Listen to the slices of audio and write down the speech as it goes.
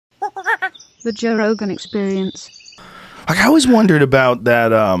The Joe Rogan Experience. Like, I always wondered about that,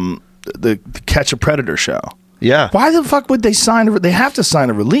 the Catch a Predator show. Yeah. Why the fuck would they sign? They have to sign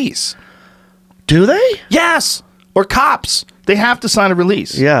a release. Do they? Yes. Or cops. They have to sign a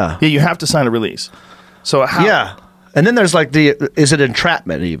release. Yeah. Yeah, you have to sign a release. So how? Yeah. And then there's like is it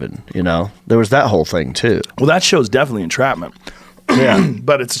entrapment even? You know, there was that whole thing too. Well, that show's definitely entrapment. Yeah.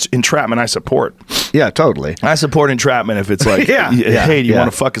 But it's entrapment I support. Yeah, totally. I support entrapment if it's like, hey, do you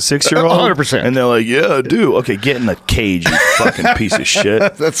want to fuck a 6-year-old? 100%. And they're like, yeah, I do. Okay, get in the cage, you fucking piece of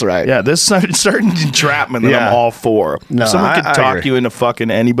shit. That's right. Yeah, there's certain entrapment that I'm all for. No, Someone could talk agree. you into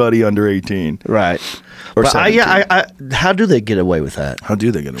fucking anybody under 18. Right. Or But 17. how do they get away with that? How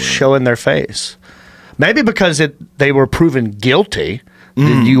do they get away with it? Showing their face. Maybe because they were proven guilty.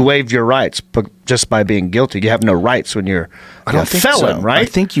 You waive your rights but just by being guilty. You have no rights when you're a felon, so. right? I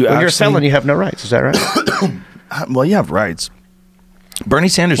think you when you're a actually- felon, you have no rights. Is that right? Well, you have rights. Bernie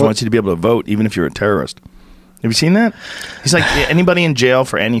Sanders wants you to be able to vote even if you're a terrorist. Have you seen that? He's like, anybody in jail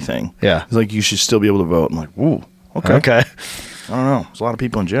for anything. Yeah. He's like, you should still be able to vote. I'm like, ooh, okay. Okay. I don't know. There's a lot of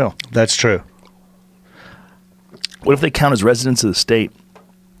people in jail. That's true. What if they count as residents of the state?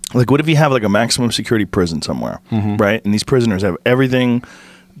 Like, what if you have like a maximum security prison somewhere, right? And these prisoners have everything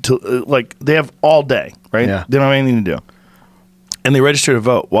to, like, they have all day, right? Yeah. They don't have anything to do. And they register to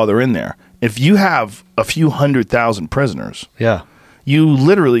vote while they're in there. If you have a few 100,000 prisoners, Yeah. you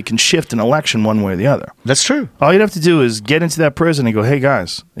literally can shift an election one way or the other. That's true. All you'd have to do is get into that prison and go, hey,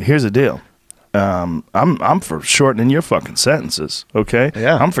 guys, here's the deal. I'm for shortening your fucking sentences, okay?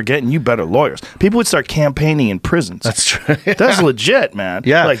 Yeah. I'm for getting you better lawyers. People would start campaigning in prisons. That's true. That's legit, man.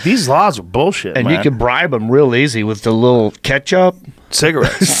 Yeah. Like, these laws are bullshit, And man. you can bribe them real easy with the little ketchup.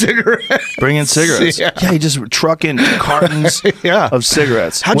 Cigarettes. Cigarettes. Bring in cigarettes. Yeah. Yeah, you just truck in cartons Yeah. of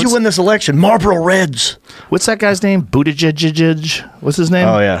cigarettes. How'd you win this election? Marlboro Reds. What's that guy's name? Buttigieg? What's his name?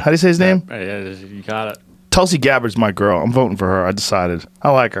 Oh, yeah. How do you say his name? Yeah, you got it. Tulsi Gabbard's my girl. I'm voting for her. I decided. I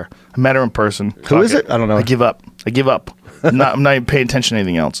like her. I met her in person. Who is it? I don't know. I give up. I'm not even paying attention to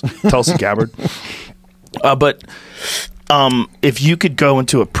anything else. Tulsi Gabbard. But if you could go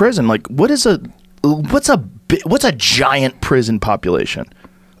into a prison, like, what's a giant prison population?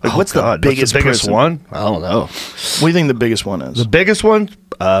 Like, what's the biggest prison? one? I don't know. What do you think the biggest one is? The biggest one?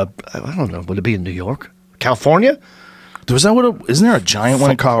 I don't know. Would it be in New York? California? Was that isn't there a giant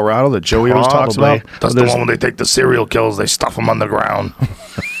one in Colorado that Joey always talks Probably. about? That's the one when they take the serial killers, they stuff them on the ground.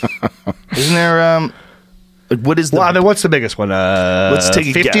 Isn't there, like, what is the... Well, I mean, what's the biggest one? Let's take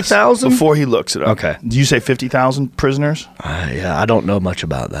a 50,000? guess before he looks it up. Okay. Do you say 50,000 prisoners? Yeah, I don't know much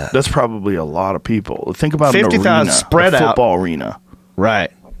about that. That's probably a lot of people. Think about 50,000 an arena, spread a out. football arena.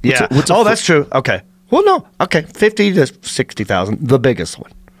 Right. Yeah. what's a Oh, that's true. Okay. Well, no. Okay. 50 to 60,000. The biggest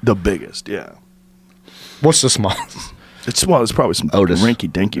one. The biggest, yeah. What's the smallest? It's probably some Otis.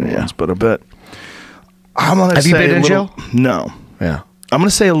 rinky-dinky Yeah. ones, but I bet. I'm gonna Have you say been a in little- jail? No. Yeah. I'm going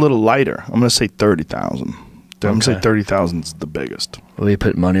to say a little lighter. I'm going to say 30,000. I'm going to say Okay. 30,000 is the biggest. Will you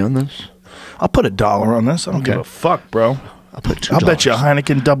put money on this? I'll put $1 on this. I don't give a fuck, bro. I'll put $2. I'll bet you a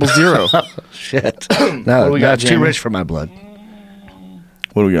Heineken 00. Shit. What No, do we got, that's too Jamie? rich for my blood.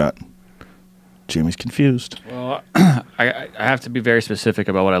 What do we got? Jimmy's confused. Well, I have to be very specific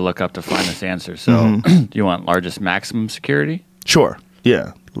about what I look up to find this answer. So, do you want largest maximum security? Sure.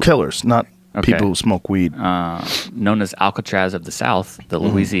 Yeah. Killers, not Okay. people who smoke weed. Known as Alcatraz of the South, the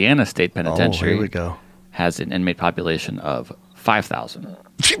Louisiana State Penitentiary Oh, here we go. has an inmate population of 5,000.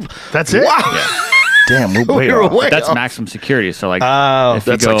 That's it? Wow. Damn, we're way You're off. way That's off. maximum security. So, like, Oh, if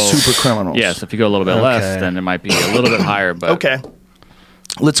you That's go, like super criminals. Yes, if you go a little bit less, Okay. then it might be a little bit higher. But Okay.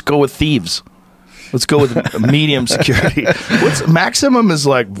 Let's go with thieves. Let's go with medium security. What's maximum is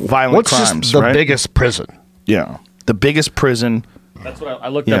like violent What's crimes, just the right? biggest prison? Yeah. The biggest prison. that's what I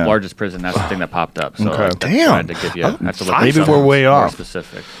looked Yeah. up. Largest prison. That's the thing that popped up. So Okay. I Damn. tried to give you. I have to look up Maybe something we're way more off.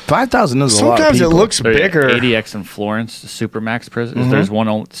 Specific. 5,000 is a lot of Sometimes it people. looks So, yeah, bigger. ADX in Florence, the Supermax prison. There's one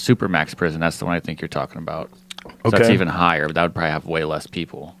Supermax prison. That's the one I think you're talking about. So that's Okay. even higher. But that would probably have way less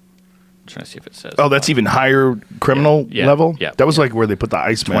people. I'm trying to see if it says. Oh, that's even higher criminal Yeah. level? Yeah. That was like where they put the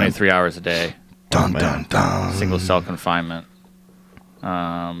Iceman. 23 hours a day, Dun, dun, dun. single cell confinement.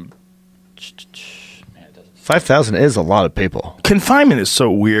 Man, it doesn't 5,000 is a lot of people. Confinement is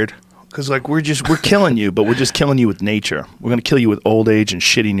so weird. Because like we're killing you, but we're just killing you with nature. We're gonna kill you with old age and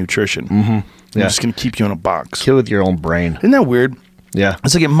shitty nutrition. We're Yeah. just gonna keep you in a box. Kill with your own brain. Isn't that weird? Yeah.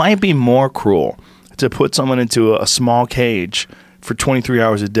 It's like it might be more cruel to put someone into a small cage for 23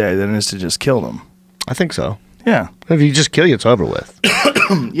 hours a day than it is to just kill them. I think so. Yeah, If you just kill you, it's over with.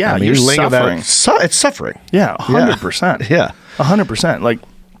 yeah, I mean, you're laying about- suffering. it's suffering. Yeah, 100%. Yeah. 100%. Like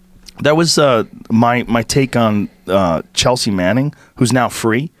that was my take on Chelsea Manning, who's now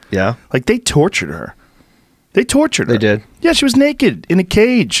free. Yeah. Like, they tortured her. They tortured her. They did? Yeah, she was naked in a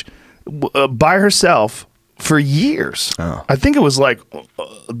cage by herself for years. Oh. I think it was like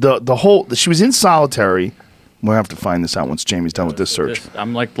the whole. She was in solitary. We'll have to find this out once Jamie's done with this search.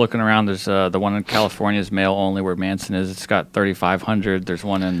 I'm like looking around. There's the one in California is male only, where Manson is. It's got 3,500. There's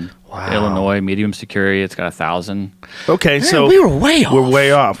one in Illinois, medium security. It's got 1,000. Okay, Man, so we were way off. We're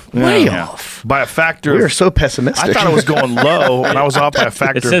way off. Way Yeah. off. By a factor. We were of- so pessimistic. I thought it was going low, and I was off by a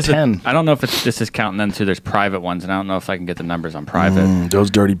factor It says of 10. I don't know if this is counting them too. There's private ones, and I don't know if I can get the numbers on private.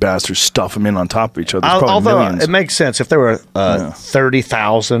 Those dirty bastards stuff them in on top of each other. There's probably Although millions. it makes sense if there were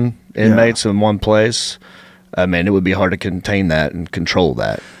 30,000 inmates in one place. I mean, it would be hard to contain that and control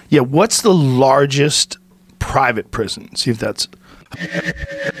that. Yeah, what's the largest private prison? See if that's